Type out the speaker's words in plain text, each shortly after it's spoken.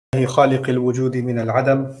خالق الوجود من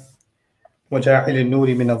العدم وجاعل النور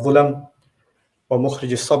من الظلم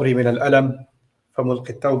ومخرج الصبر من الألم فملقي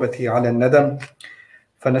التوبة على الندم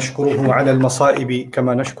فنشكره على المصائب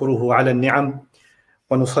كما نشكره على النعم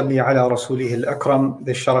ونصلي على رسوله الأكرم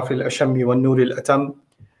ذي الشرف الأشم والنور الأتم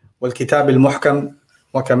والكتاب المحكم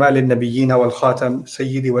وكمال النبيين والخاتم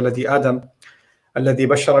سيد ولد آدم الذي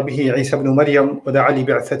بشر به عيسى بن مريم ودعا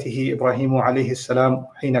لبعثته إبراهيم عليه السلام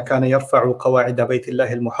حين كان يرفع قواعد بيت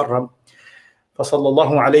الله المحرم، فصلى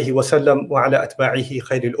الله عليه وسلم وعلى أتباعه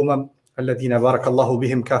خير الأمم الذين بارك الله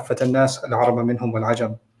بهم كافة الناس العرب منهم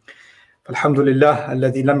والعجم. فالحمد لله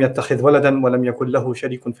الذي لم يتخذ ولدا ولم يكن له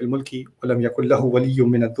شريك في الملك ولم يكن له ولي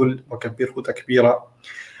من الذل وكبره تكبيرا.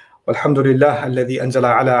 والحمد لله الذي أنزل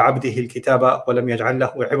على عبده الكتاب ولم يجعل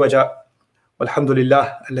له عوجا. والحمد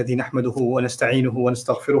لله الذي نحمده ونستعينه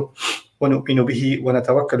ونستغفره ونؤمن به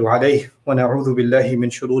ونتوكل عليه ونعوذ بالله من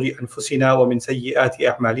شرور أنفسنا ومن سيئات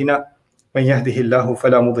أعمالنا، من يهده الله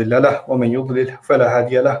فلا مضل له ومن يضلل فلا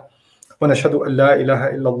هادي له، ونشهد أن لا إله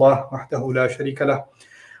إلا الله وحده لا شريك له،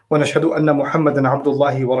 ونشهد أن محمدا عبد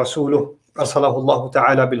الله ورسوله أرسله الله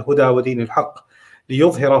تعالى بالهدى ودين الحق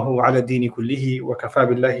ليظهره على الدين كله وكفى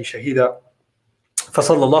بالله شهيدا،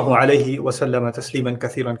 فصلى الله عليه وسلم تسليما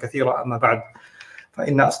كثيرا كثيرا. أما بعد،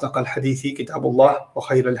 فإن أصدق الحديث كتاب الله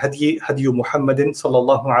وخير الهدي هدي محمد صلى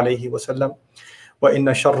الله عليه وسلم،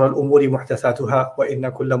 وإن شر الأمور محدثاتها وإن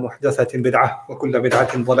كل محدثة بدعة وكل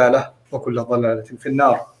بدعة ضلالة وكل ضلالة في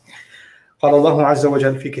النار. قال الله عز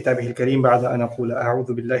وجل في كتابه الكريم بعد أن أقول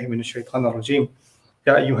أعوذ بالله من الشيطان الرجيم: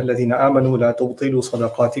 يا أيها الذين آمنوا لا تبطلوا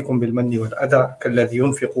صدقاتكم بالمن والأذى كالذي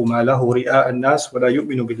ينفق ماله رئاء الناس ولا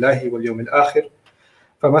يؤمن بالله واليوم الآخر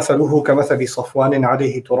فمثله كمثل صفوان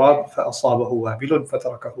عليه تراب فأصابه وابل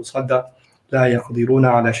فتركه صلدا لا يقدرون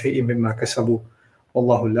على شيء مما كسبوا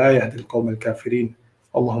والله لا يهدي القوم الكافرين.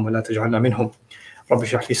 اللهم لا تجعلنا منهم. رب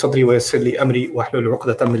اشرح لي صدري ويسر لي أمري واحلل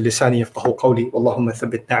عقدة من لساني يفقهوا قولي. اللهم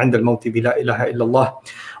ثبتنا عند الموت بلا إله إلا الله.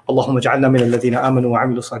 اللهم اجعلنا من الذين آمنوا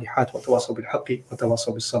وعملوا الصالحات وتواصوا بالحق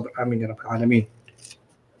وتواصوا بالصبر. آمين يا رب العالمين.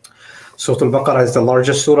 Surah Al-Baqarah is the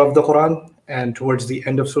largest surah of the Quran, and towards the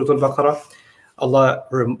end of Surah Al-Baqarah, Allah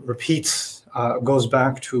repeats, goes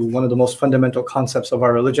back to one of the most fundamental concepts of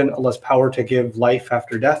our religion, Allah's power to give life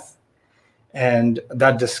after death. And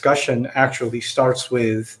that discussion actually starts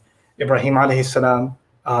with Ibrahim alayhi salam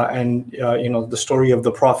and the story of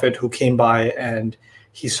the Prophet who came by and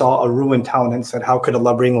he saw a ruined town and said, how could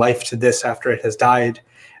Allah bring life to this after it has died?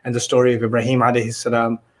 And the story of Ibrahim alayhi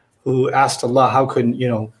salam who asked Allah,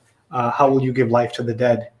 how will you give life to the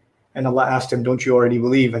dead? And Allah asked him, don't you already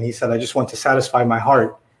believe? And he said, I just want to satisfy my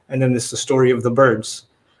heart. And then there's the story of the birds.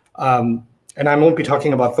 And I won't be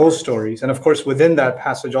talking about those stories. And of course, within that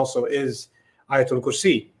passage also is Ayatul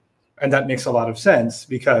Kursi. And that makes a lot of sense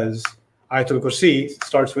because Ayatul Kursi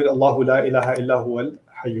starts with Allahu la ilaha illa huwal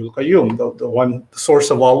hayyul qayyum, the source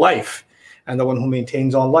of all life and the one who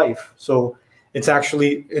maintains all life. So it's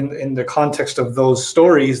actually in the context of those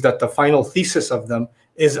stories that the final thesis of them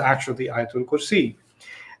is actually Ayatul Kursi.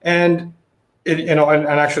 And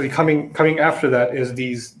actually coming after that is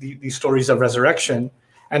these stories of resurrection.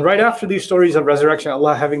 And right after these stories of resurrection,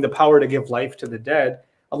 Allah having the power to give life to the dead,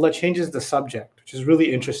 Allah changes the subject, which is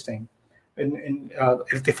really interesting. In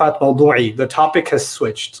Irtifat Mawdu'i, the topic has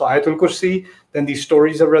switched. So Ayatul Kursi, then these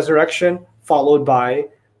stories of resurrection, followed by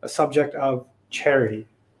a subject of charity,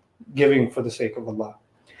 giving for the sake of Allah.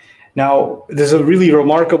 Now, there's a really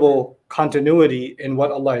remarkable continuity in what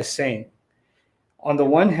Allah is saying. On the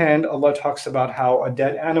one hand, Allah talks about how a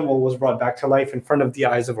dead animal was brought back to life in front of the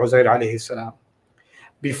eyes of Uzair alayhi salam.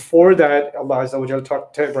 Before that, Allah Azza wa Jalla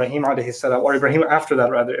talked to Ibrahim alayhi salam, or Ibrahim after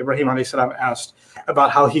that rather, Ibrahim alayhi salam asked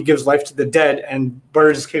about how he gives life to the dead and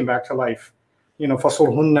birds came back to life.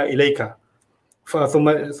 فَصُرْهُنَّ إِلَيْكَ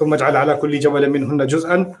ثُمَّ اجْعَلْ عَلَى كُلِّ جَبَلٍ مِّنْهُنَّ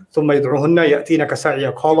جُزْءًا ثُمَّ يَدْعُهُنَّ يَأْتِينَكَ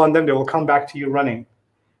سَعْيًا. Call on them, they will come back to you running.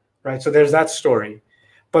 Right, so there's that story.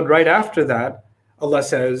 But right after that, Allah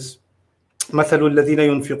says, مَثَلُ الَّذِينَ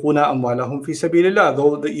يُنْفِقُونَ أَمْوَالَهُمْ فِي سَبِيلِ اللَّهِ.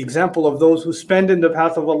 Though the example of those who spend in the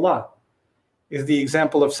path of Allah is the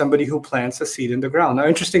example of somebody who plants a seed in the ground. Now,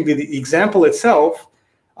 interestingly, the example itself,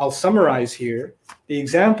 I'll summarize here. The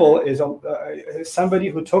example is somebody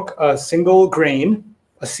who took a single grain,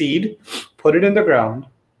 a seed, put it in the ground,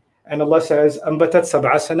 and Allah says, أَنْبَتَتْ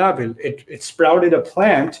سَبْعَ سَنَابِلٍ. It sprouted a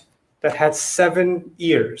plant that had 7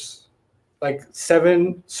 ears, like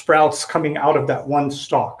 7 sprouts coming out of that one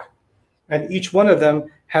stalk. And each one of them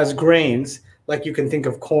has grains, like you can think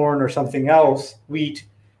of corn or something else, wheat,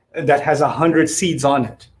 that has 100 seeds on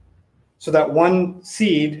it. So that one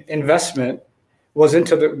seed investment went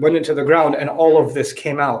into the ground and all of this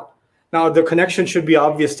came out. Now the connection should be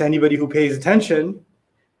obvious to anybody who pays attention.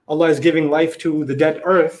 Allah is giving life to the dead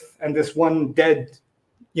earth and this one dead,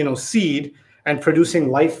 seed, and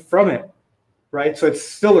producing life from it, right? So it's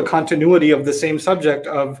still a continuity of the same subject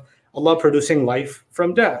of Allah producing life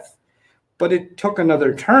from death. But it took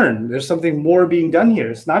another turn. There's something more being done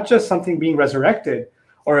here. It's not just something being resurrected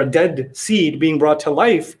or a dead seed being brought to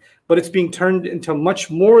life, but it's being turned into much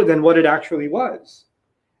more than what it actually was.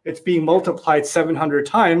 It's being multiplied 700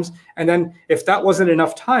 times. And then if that wasn't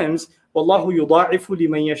enough times, وَاللَّهُ يُضَاعِفُ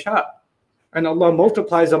لِمَنْ يَشَاءُ. And Allah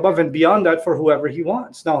multiplies above and beyond that for whoever He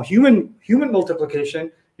wants. Now, human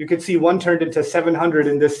multiplication, you can see one turned into 700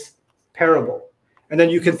 in this parable. And then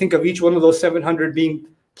you can think of each one of those 700 being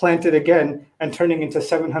planted again and turning into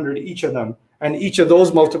 700 each of them. And each of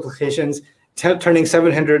those multiplications turning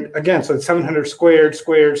 700 again. So it's 700 squared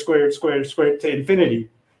to infinity.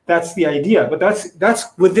 That's the idea. But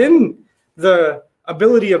that's within the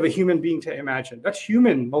ability of a human being to imagine. That's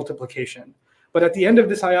human multiplication. But at the end of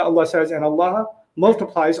this ayah, Allah says, and Allah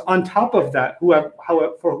multiplies on top of that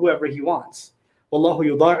for whoever He wants. Wallahu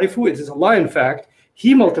yudha'ifu, it is Allah, in fact,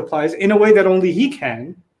 He multiplies in a way that only He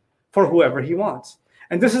can for whoever He wants.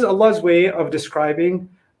 And this is Allah's way of describing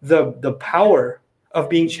the power of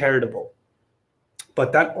being charitable.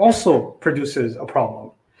 But that also produces a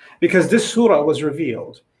problem, because this surah was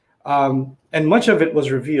revealed, and much of it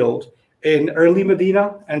was revealed in early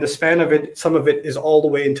Medina, and the span of it, some of it is all the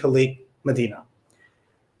way into late Medina.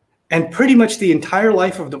 And pretty much the entire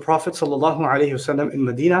life of the Prophet ﷺ in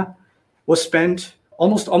Medina was spent,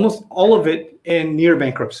 almost all of it, in near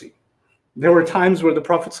bankruptcy. There were times where the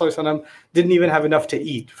Prophet ﷺ didn't even have enough to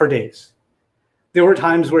eat for days. There were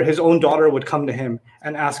times where his own daughter would come to him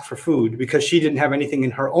and ask for food because she didn't have anything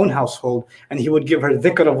in her own household, and he would give her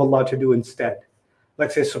dhikr of Allah to do instead.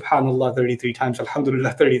 Like say Subhanallah 33 times,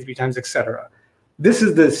 Alhamdulillah 33 times, etc. This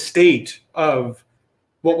is the state of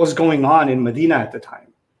what was going on in Medina at the time.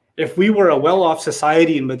 If we were a well-off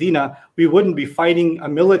society in Medina, we wouldn't be fighting a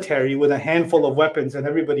military with a handful of weapons and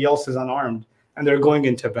everybody else is unarmed and they're going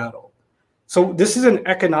into battle. So this is an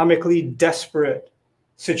economically desperate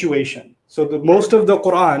situation. So most of the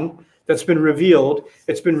Quran that's been revealed,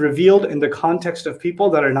 it's been revealed in the context of people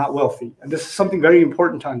that are not wealthy. And this is something very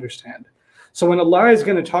important to understand. So when Allah is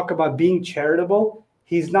going to talk about being charitable,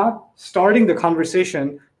 He's not starting the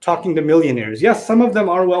conversation talking to millionaires. Yes, some of them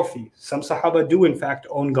are wealthy. Some Sahaba do in fact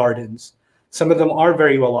own gardens. Some of them are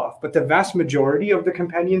very well off. But the vast majority of the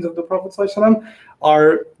companions of the Prophet ﷺ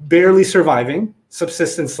are barely surviving,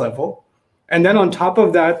 subsistence level. And then on top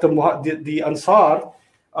of that, the Ansar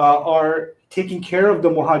are taking care of the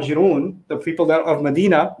Muhajirun, the people of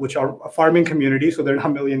Medina, which are a farming community, so they're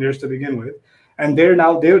not millionaires to begin with. And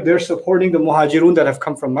they're supporting the Muhajirun that have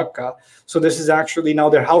come from Mecca. So this is actually now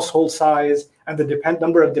their household size, and the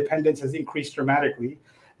number of dependents has increased dramatically.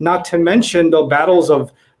 Not to mention the battles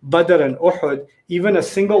of Badr and Uhud, even a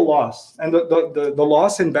single loss. And the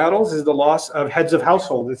loss in battles is the loss of heads of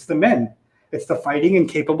household. It's the men. It's the fighting and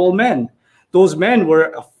capable men. Those men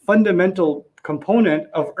were a fundamental component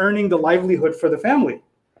of earning the livelihood for the family.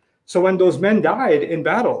 So when those men died in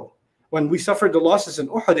battle, when we suffered the losses in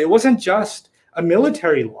Uhud, it wasn't just a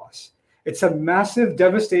military loss. It's a massive,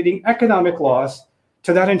 devastating economic loss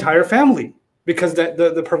to that entire family, because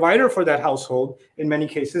the provider for that household, in many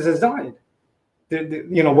cases, has died.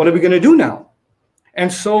 What are we going to do now?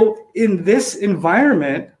 And so in this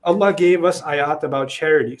environment, Allah gave us ayat about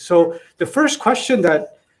charity. So the first question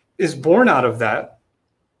that is born out of that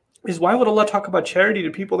is, why would Allah talk about charity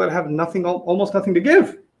to people that have nothing, almost nothing to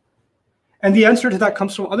give? And the answer to that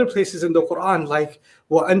comes from other places in the Quran, like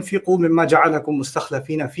وَأَنْفِقُوا مِمَّا جَعَلَكُمْ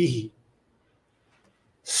مُسْتَخْلَفِينَ فِيهِ.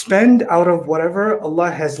 Spend out of whatever Allah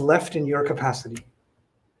has left in your capacity.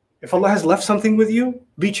 If Allah has left something with you,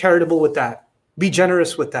 be charitable with that. Be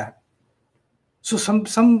generous with that. So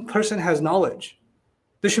some person has knowledge.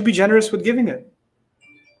 They should be generous with giving it.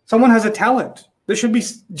 Someone has a talent. They should be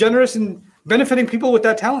generous in benefiting people with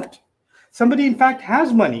that talent. Somebody, in fact,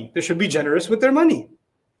 has money. They should be generous with their money.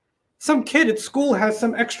 Some kid at school has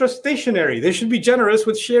some extra stationery. They should be generous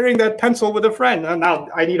with sharing that pencil with a friend. Now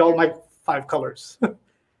I need all my 5 colors,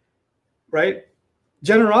 right?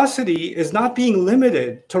 Generosity is not being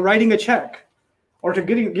limited to writing a check or to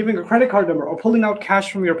giving a credit card number or pulling out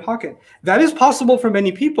cash from your pocket. That is possible for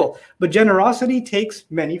many people, but generosity takes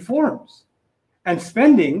many forms, and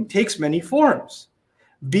spending takes many forms.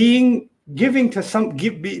 Being giving to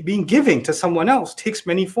someone else takes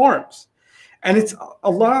many forms, and it's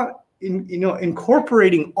Allah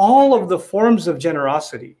incorporating all of the forms of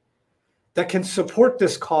generosity that can support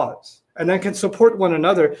this cause and that can support one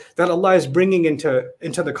another, that Allah is bringing into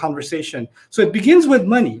the conversation. So it begins with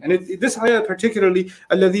money, and this ayah particularly,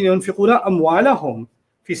 الَّذِينَ يُنْفِقُونَ أَمْوَالَهُمْ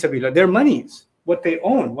fi sabilillah. Their monies, what they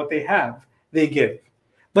own, what they have, they give.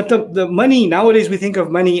 But the money, nowadays we think of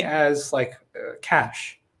money as like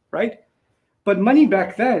cash, right? But money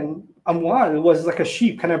back then, amwal, was like a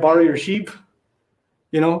sheep. Can I borrow your sheep?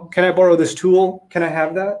 Can I borrow this tool? Can I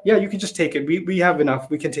have that? Yeah, you can just take it. We have enough.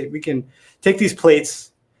 We can take these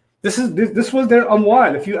plates. This was their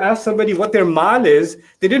amwal. If you ask somebody what their mal is,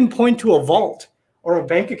 they didn't point to a vault or a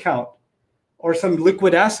bank account or some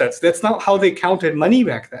liquid assets. That's not how they counted money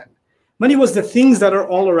back then. Money was the things that are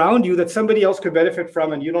all around you that somebody else could benefit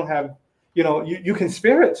from, and you don't have, you can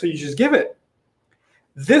spare it, so you just give it.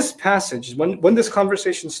 This passage, when this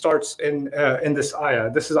conversation starts in this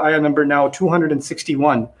ayah, this is ayah number now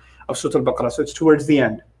 261 of Surah Al-Baqarah, so it's towards the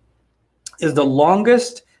end, is the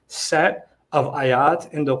longest set of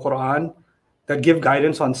ayat in the Quran that give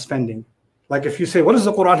guidance on spending. Like if you say, what does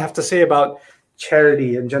the Quran have to say about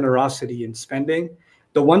charity and generosity and spending?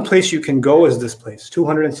 The one place you can go is this place,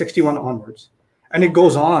 261 onwards. And it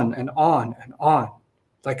goes on and on and on.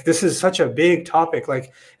 Like this is such a big topic.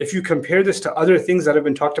 Like if you compare this to other things that have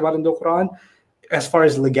been talked about in the Quran, as far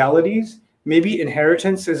as legalities, maybe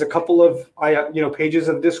inheritance is a couple of pages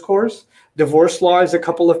of discourse. Divorce law is a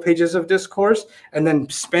couple of pages of discourse. And then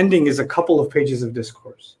spending is a couple of pages of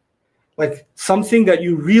discourse. Like something that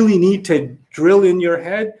you really need to drill in your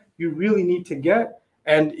head, you really need to get.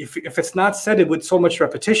 And if it's not said with so much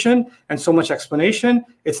repetition and so much explanation,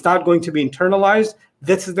 it's not going to be internalized.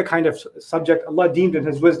 This is the kind of subject Allah deemed in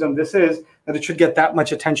His wisdom this is, that it should get that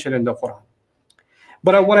much attention in the Quran.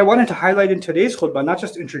 But what I wanted to highlight in today's khutbah, not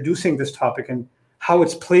just introducing this topic and how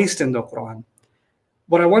it's placed in the Quran,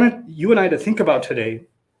 what I wanted you and I to think about today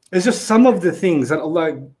is just some of the things that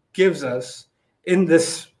Allah gives us in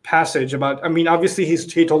this passage about, obviously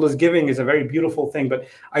He told us giving is a very beautiful thing, but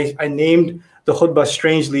I named the khutbah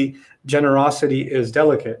strangely, generosity is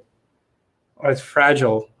delicate or it's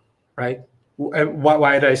fragile, right?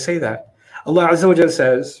 Why did I say that? Allah Azza wa Jal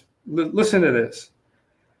says, listen to this.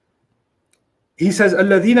 He says,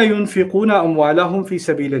 الَّذِينَ يُنْفِقُونَ أَمْوَالَهُمْ فِي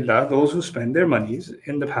سَبِيلِ اللَّهِ, those who spend their monies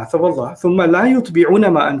in the path of Allah, ثُمَّ لَا يُتْبِعُونَ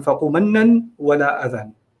مَا أَنْفَقُوا مَنًّا وَلَا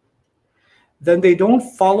أَذًى. Then they don't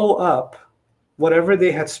follow up whatever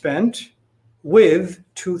they had spent with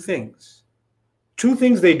two things. Two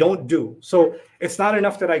things they don't do. So it's not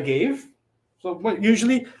enough that I gave. So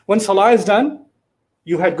usually when salah is done,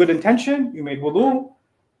 you had good intention, you made wudu,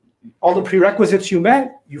 all the prerequisites you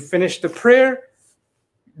met, you finished the prayer,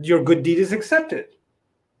 your good deed is accepted.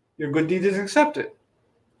 Your good deed is accepted.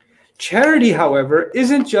 Charity, however,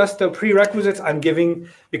 isn't just the prerequisites. I'm giving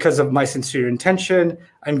because of my sincere intention.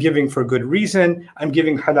 I'm giving for good reason. I'm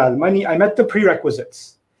giving halal money. I met the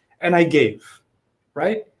prerequisites and I gave,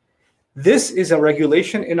 right? This is a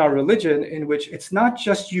regulation in our religion in which it's not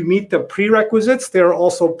just you meet the prerequisites, there are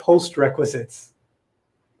also post-requisites.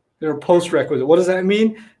 There are post-requisites. What does that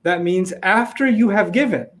mean? That means after you have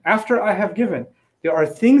given, after I have given, there are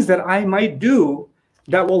things that I might do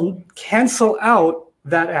that will cancel out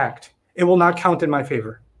that act. It will not count in my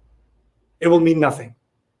favor. It will mean nothing.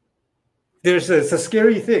 It's a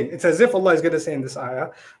scary thing. It's as if Allah is going to say in this ayah,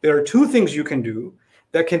 there are two things you can do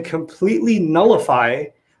that can completely nullify.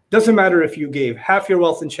 Doesn't matter if you gave half your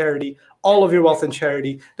wealth in charity, all of your wealth in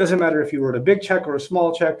charity. Doesn't matter if you wrote a big check or a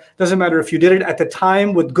small check. Doesn't matter if you did it at the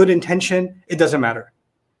time with good intention. It doesn't matter.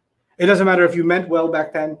 It doesn't matter if you meant well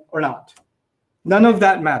back then or not. None of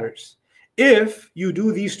that matters. If you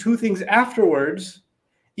do these two things afterwards,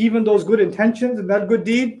 even those good intentions and that good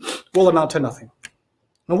deed will amount to nothing.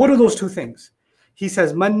 Now, what are those two things? He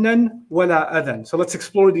says, mannan wala adhan. So let's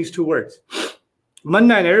explore these two words.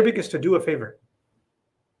 Manna in Arabic is to do a favor,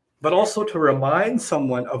 but also to remind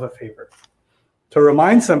someone of a favor. To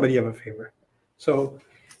remind somebody of a favor. So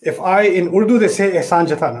if in Urdu they say ihsan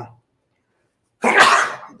jatana.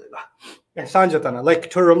 Ihsan jatana, like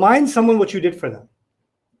to remind someone what you did for them.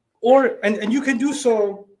 And you can do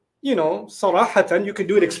so, sarahatan, you can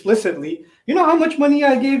do it explicitly. You know how much money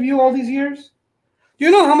I gave you all these years? Do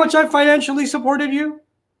you know how much I financially supported you?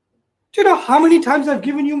 Do you know how many times I've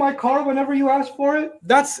given you my car whenever you asked for it?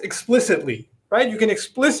 That's explicitly, right? You can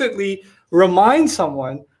explicitly remind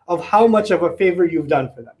someone of how much of a favor you've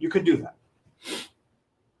done for them. You could do that.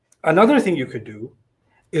 Another thing you could do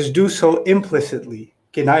is do so implicitly,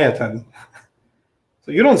 kinayatan.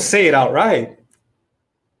 So you don't say it outright.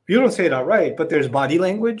 You don't say it outright, but there's body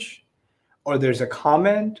language, or there's a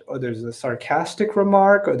comment, or there's a sarcastic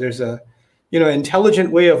remark, or there's a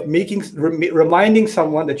intelligent way of reminding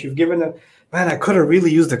someone that you've given them, man, I could have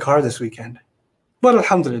really used the car this weekend. But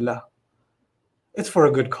alhamdulillah, it's for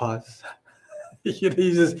a good cause.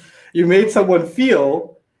 You made someone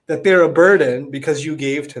feel that they're a burden because you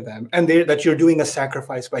gave to them, and that you're doing a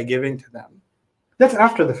sacrifice by giving to them. That's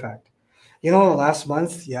after the fact. Last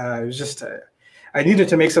month, it was just, I needed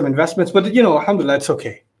to make some investments, but alhamdulillah, it's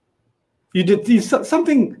okay. You did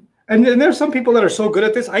something, and there's some people that are so good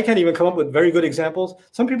at this, I can't even come up with very good examples.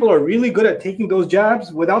 Some people are really good at taking those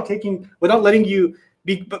jabs without letting you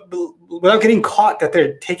be, without getting caught that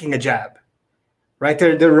they're taking a jab, right?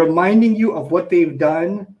 They're reminding you of what they've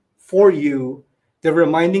done for you. They're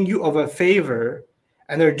reminding you of a favor,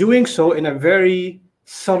 and they're doing so in a very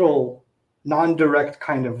subtle, non-direct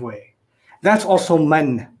kind of way. That's also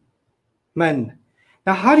man.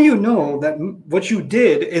 Now, how do you know that what you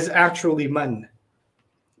did is actually man?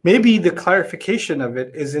 Maybe the clarification of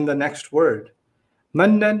it is in the next word.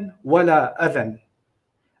 Mannan wala adhan.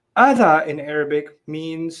 Adha in Arabic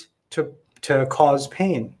means to cause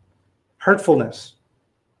pain, hurtfulness.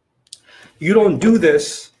 You don't do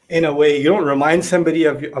this in a way, you don't remind somebody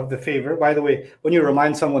of the favor. By the way, when you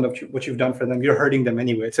remind someone of what you've done for them, you're hurting them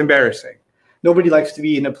anyway. It's embarrassing. Nobody likes to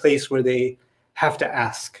be in a place where they have to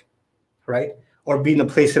ask, right? Or be in a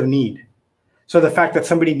place of need. So the fact that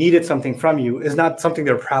somebody needed something from you is not something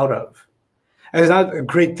they're proud of. And it's not a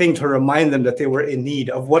great thing to remind them that they were in need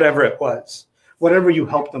of whatever it was, whatever you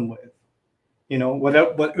helped them with.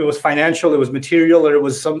 Whatever, it was financial, it was material, or it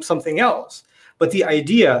was something else. But the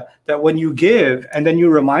idea that when you give and then you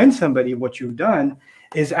remind somebody of what you've done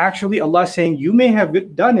is actually Allah saying, you may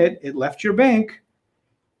have done it, it left your bank,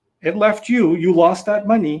 it left you lost that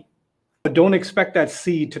money, but don't expect that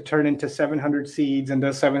seed to turn into 700 seeds and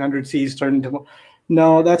those 700 seeds turn into,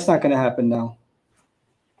 no, that's not going to happen now.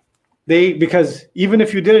 Because even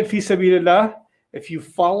if you did it fi sabilillah, if you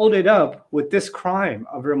followed it up with this crime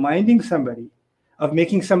of reminding somebody, of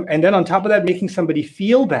and then on top of that, making somebody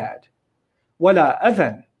feel bad, wala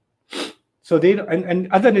adhan. So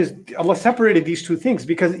and adhan is, Allah separated these two things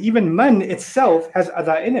because even man itself has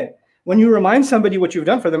adha in it. When you remind somebody what you've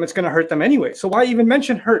done for them, it's going to hurt them anyway. So why even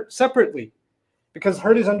mention hurt separately? Because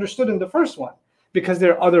hurt is understood in the first one. Because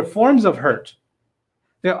there are other forms of hurt.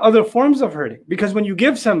 There are other forms of hurting. Because when you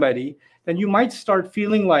give somebody, then you might start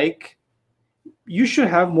feeling like you should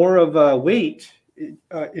have more of a weight.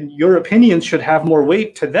 In your opinions should have more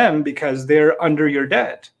weight to them because they're under your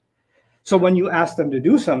debt. So when you ask them to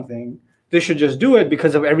do something, they should just do it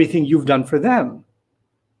because of everything you've done for them,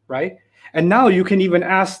 right? And now you can even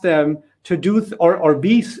ask them to do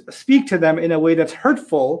speak to them in a way that's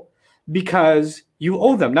hurtful because you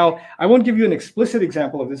owe them. Now, I won't give you an explicit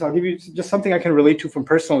example of this. I'll give you just something I can relate to from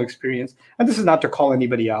personal experience. And this is not to call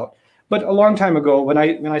anybody out, but a long time ago when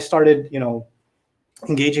I started,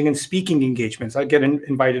 engaging in speaking engagements, I'd get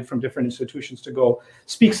invited from different institutions to go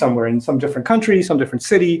speak somewhere in some different country, some different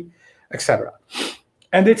city, etc.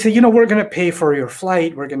 And they'd say, we're going to pay for your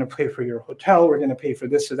flight, we're going to pay for your hotel, we're going to pay for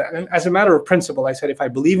this or that. And as a matter of principle, I said, if I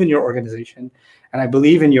believe in your organization and I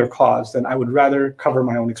believe in your cause, then I would rather cover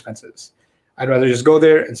my own expenses. I'd rather just go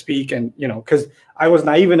there and speak and, because I was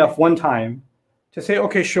naive enough one time to say,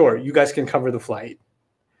 okay, sure, you guys can cover the flight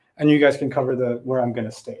and you guys can cover where I'm going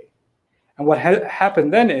to stay. And what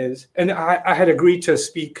happened then is, and I had agreed to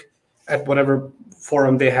speak at whatever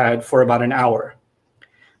forum they had for about an hour.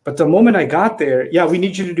 But the moment I got there, we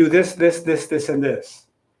need you to do this, this, this, this, and this.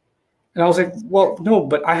 And I was like, well, no,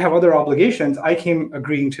 but I have other obligations. I came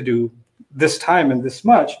agreeing to do this time and this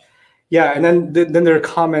much. Yeah, and then there are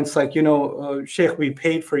comments like, Sheikh, we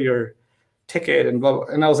paid for your ticket and blah, blah.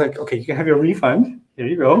 And I was like, okay, you can have your refund. Here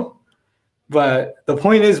you go. But the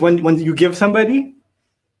point is when you give somebody,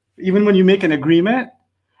 even when you make an agreement,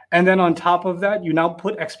 and then on top of that, you now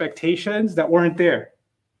put expectations that weren't there.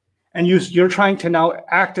 And you're trying to now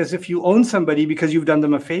act as if you own somebody because you've done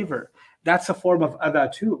them a favor. That's a form of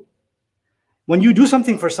adha too. When you do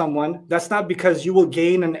something for someone, that's not because you will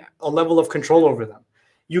gain a level of control over them.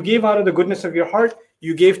 You gave out of the goodness of your heart,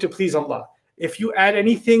 you gave to please Allah. If you add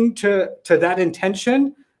anything to that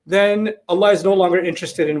intention, then Allah is no longer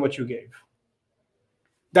interested in what you gave.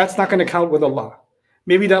 That's not going to count with Allah.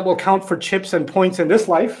 Maybe that will count for chips and points in this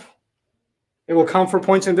life. It will count for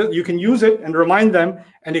points in this. You can use it and remind them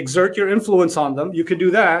and exert your influence on them. You can do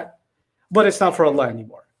that, but it's not for Allah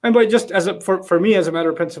anymore. And but just for me, as a matter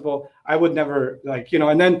of principle, I would never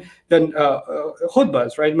and then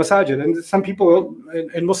khutbahs, right? Masajid. And some people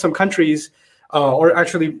in Muslim countries, or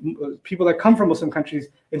actually people that come from Muslim countries,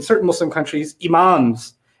 in certain Muslim countries,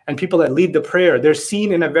 imams and people that lead the prayer, they're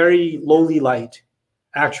seen in a very lowly light,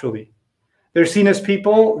 actually. They're seen as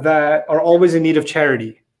people that are always in need of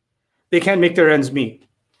charity. They can't make their ends meet.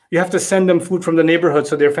 You have to send them food from the neighborhood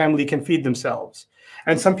so their family can feed themselves.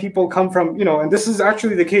 And some people come from, and this is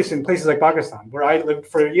actually the case in places like Pakistan, where I lived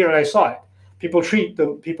for a year and I saw it. People treat the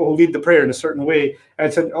people who lead the prayer in a certain way, and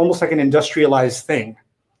it's almost like an industrialized thing.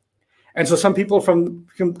 And so some people from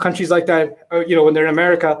countries like that, when they're in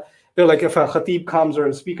America, they're like, if a khatib comes or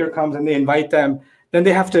a speaker comes and they invite them, then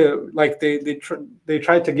they have to, like, they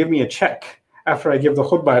tried to give me a check after I give the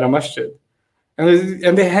khutbah at a masjid.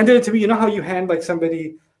 And they handed it to me. You know how you hand like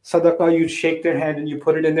somebody sadaqah, you shake their hand and you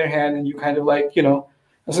put it in their hand and you kind of like, so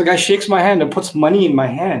the guy shakes my hand and puts money in my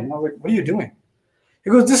hand. And I was like, what are you doing? He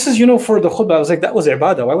goes, this is, for the khutbah. I was like, that was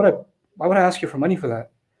ibadah. Why would I ask you for money for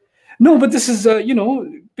that? No, but this is,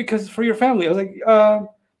 because for your family. I was like,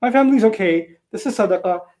 my family's okay. This is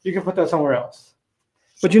sadaqah. You can put that somewhere else.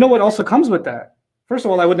 But you know what also comes with that? First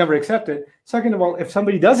of all, I would never accept it. Second of all, if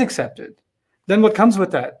somebody does accept it, then what comes with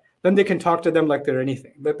that? Then they can talk to them like they're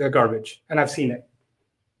anything, that they're garbage. And I've seen it.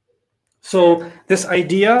 So this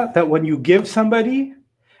idea that when you give somebody,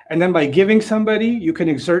 and then by giving somebody, you can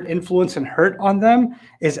exert influence and hurt on them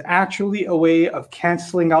is actually a way of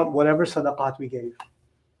canceling out whatever sadaqat we gave,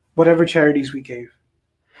 whatever charities we gave.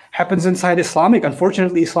 Happens inside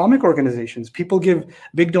unfortunately, Islamic organizations. People give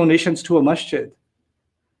big donations to a masjid.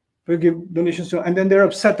 They give donations and then they're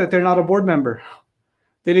upset that they're not a board member.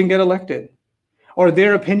 They didn't get elected. Or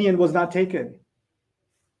their opinion was not taken.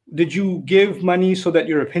 Did you give money so that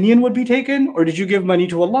your opinion would be taken? Or did you give money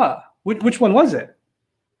to Allah? Which one was it?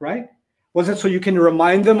 Right? Was it so you can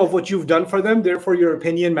remind them of what you've done for them, therefore your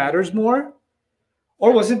opinion matters more?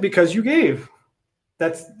 Or was it because you gave?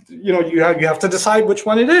 That's, you have to decide which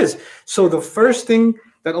one it is. So the first thing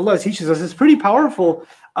that Allah teaches us is pretty powerful.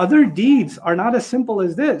 Other deeds are not as simple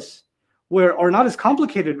as this, or not as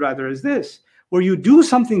complicated rather as this, where you do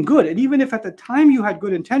something good. And even if at the time you had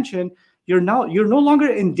good intention, you're no longer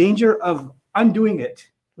in danger of undoing it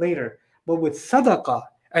later. But with sadaqah,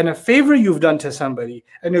 and a favor you've done to somebody,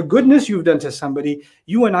 and a goodness you've done to somebody,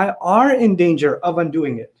 you and I are in danger of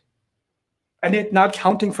undoing it. And it not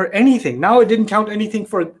counting for anything. Now it didn't count anything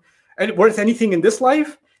worth anything in this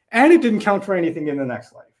life, and it didn't count for anything in the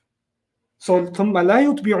next life. So ثُمَّ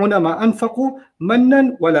لَا يُتْبِعُونَ مَا أَنفَقُوا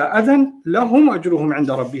مَنًّا وَلَا أَذًى لَهُمْ أَجْرُهُمْ عِنْدَ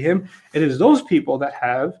رَبِّهِمْ. It is those people that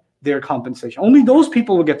have their compensation. Only those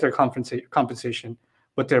people will get their compensation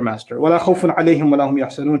with their master. وَلَا خَوْفٌ عَلَيْهِمْ وَلَا هُمْ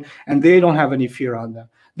يَحْزَنُونَ. And they don't have any fear on them.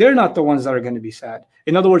 They're not the ones that are going to be sad.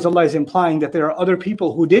 In other words, Allah is implying that there are other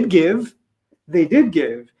people who did give. They did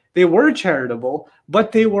give. They were charitable,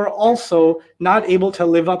 but they were also not able to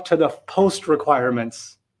live up to the post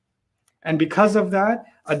requirements. And because of that,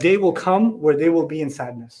 a day will come where they will be in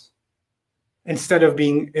sadness instead of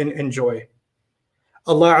being in joy.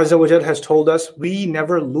 Allah Azza wa Jal has told us we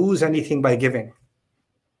never lose anything by giving.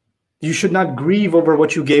 You should not grieve over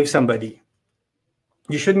what you gave somebody.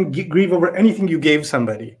 You shouldn't grieve over anything you gave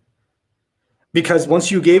somebody. Because once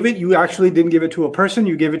you gave it, you actually didn't give it to a person,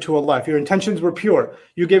 you gave it to Allah. If your intentions were pure,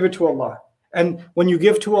 you gave it to Allah. And when you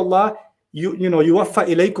give to Allah, يُوَفَّى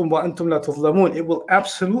إِلَيْكُمْ وَأَنْتُمْ لَا تُظْلَمُونَ. It will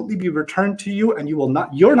absolutely be returned to you, and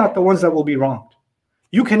you're not the ones that will be wronged.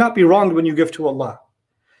 You cannot be wronged when you give to Allah.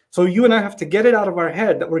 So you and I have to get it out of our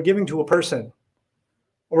head that we're giving to a person,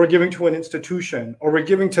 or we're giving to an institution, or we're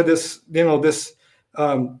giving to this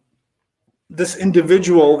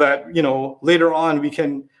individual that later on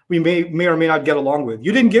we may or may not get along with.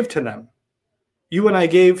 You didn't give to them. You and I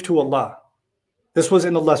gave to Allah. This was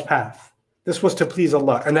in Allah's path. This was to please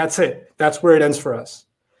Allah, and that's it. That's where it ends for us.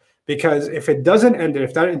 Because if it doesn't end it,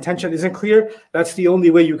 if that intention isn't clear, that's the only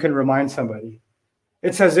way you can remind somebody.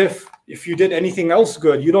 It's as if you did anything else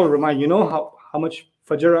good, you don't remind. You know how much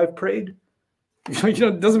Fajr I've prayed?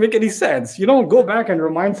 It doesn't make any sense. You don't go back and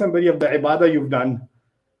remind somebody of the ibadah you've done.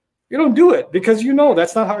 You don't do it because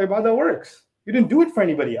that's not how ibadah works. You didn't do it for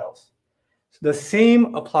anybody else. So the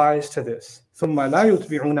same applies to this. ثُمَّ لَا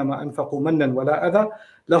يُتْبِعُونَ مَا أَنفَقُوا مَنًّا وَلَا أَذًى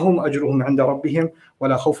لَهُمْ أَجْرُهُمْ عِنْدَ رَبِّهِمْ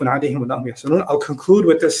وَلَا خَوْفٌ عَلَيْهِمْ وَلَا هُمْ يَحْزَنُونَ. I'll conclude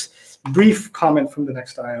with this brief comment from the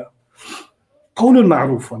next ayah. قَوْلٌ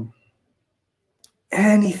مَعْرُوفٌ.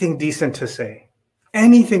 Anything decent to say.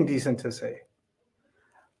 Anything decent to say.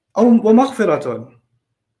 أو وَمَغْفِرَةٌ.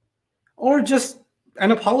 Or just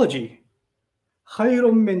an apology. خَيْرٌ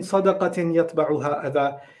مِّن صَدَقَةٍ يَتْبَعُهَا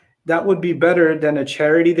أَذًى. That would be better than a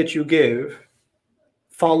charity that you give,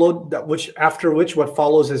 after which what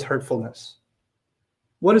follows is hurtfulness.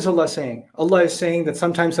 What is Allah saying? Allah is saying that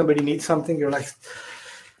sometimes somebody needs something, you're like,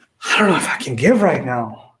 I don't know if I can give right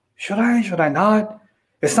now. Should I? Should I not?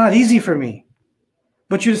 It's not easy for me.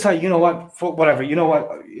 But you decide, whatever,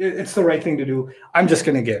 it's the right thing to do. I'm just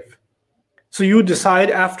going to give. So you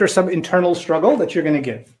decide after some internal struggle that you're going to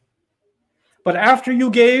give. But after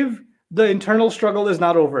you gave, the internal struggle is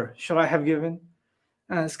not over. Should I have given?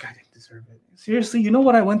 This guy didn't deserve it. Seriously, you know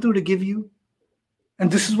what I went through to give you? And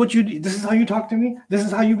this is how you talk to me? This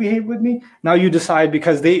is how you behave with me? Now you decide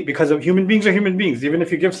because of human beings are human beings. Even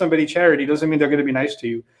if you give somebody charity, doesn't mean they're going to be nice to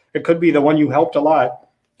you. It could be the one you helped a lot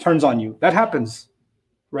turns on you. That happens,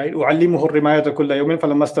 right?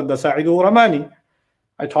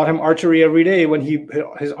 I taught him archery every day. When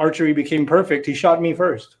his archery became perfect, he shot me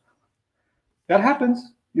first. That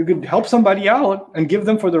happens. You could help somebody out and give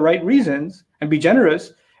them for the right reasons and be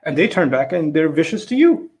generous, and they turn back and they're vicious to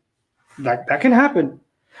you. That can happen.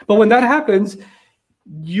 But when that happens,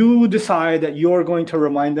 you decide that you're going to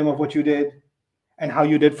remind them of what you did and how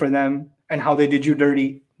you did for them and how they did you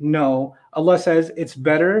dirty. No, Allah says it's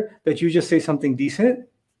better that you just say something decent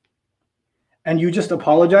and you just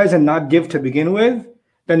apologize and not give to begin with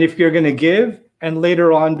than if you're going to give and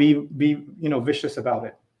later on be vicious about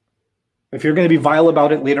it. If you're going to be vile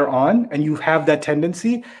about it later on and you have that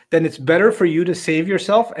tendency, then it's better for you to save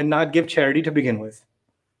yourself and not give charity to begin with.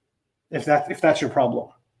 If that's your problem,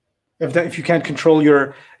 if you can't control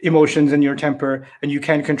your emotions and your temper, and you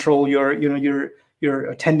can't control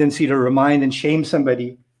your tendency to remind and shame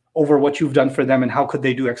somebody over what you've done for them and how could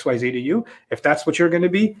they do XYZ to you, if that's what you're going to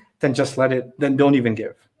be, then just then don't even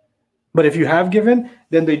give. But if you have given,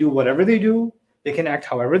 then they do whatever they do. They can act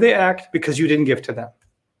however they act because you didn't give to them.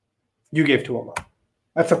 You gave to Allah.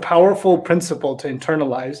 That's a powerful principle to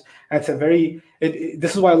internalize. And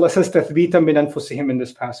this is why Allah says tathbitan min anfusihim in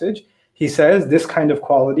this passage. He says this kind of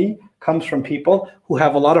quality comes from people who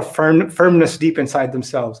have a lot of firmness deep inside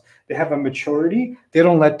themselves. They have a maturity. They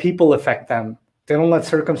don't let people affect them. They don't let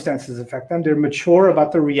circumstances affect them. They're mature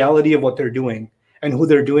about the reality of what they're doing and who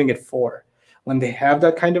they're doing it for. When they have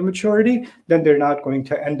that kind of maturity, then they're not going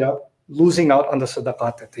to end up losing out on the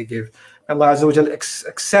sadaqat that they give. Allah Azza wa Jal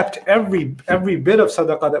accept every bit of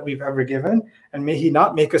sadaqah that we've ever given, and may He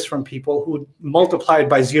not make us from people who multiplied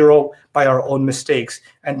by zero by our own mistakes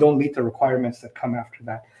and don't meet the requirements that come after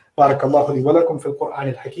that. Barakallahu li wa lakum fil Qur'an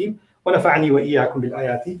al-Hakim wa nafa'ani wa iyyakum bil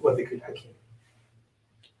ayati wa dhikr al-Hakim.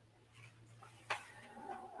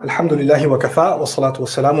 الحمد لله وكفى والصلاة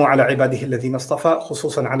والسلام على عباده الذين اصطفى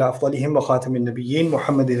خصوصا على أفضلهم وخاتم النبيين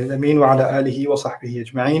محمد الأمين وعلى آله وصحبه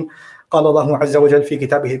أجمعين. قال الله عز وجل في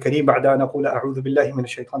كتابه الكريم بعد أن أقول أعوذ بالله من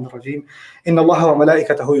الشيطان الرجيم إن الله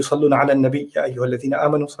وملائكته يصلون على النبي يا أيها الذين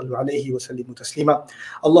آمنوا صلوا عليه وسلموا تسليما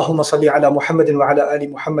اللهم صل على محمد وعلى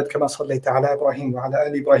آل محمد كما صليت على إبراهيم وعلى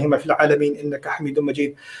آل إبراهيم في العالمين إنك حميد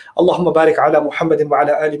مجيد اللهم بارك على محمد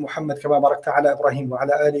وعلى آل محمد كما باركت على إبراهيم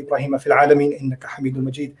وعلى آل إبراهيم في العالمين إنك حميد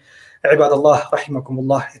مجيد. عباد الله رحمكم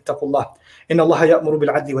الله اتقوا الله إن الله يأمر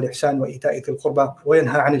بالعدل والإحسان وإيتاء ذي القربى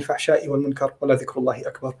وينهى عن الفحشاء والمنكر ولذكر الله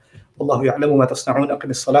أكبر والله يعلم ما تصنعون أقم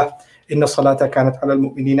الصلاة إن الصلاة كانت على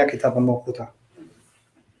المؤمنين كتابا موقوتا.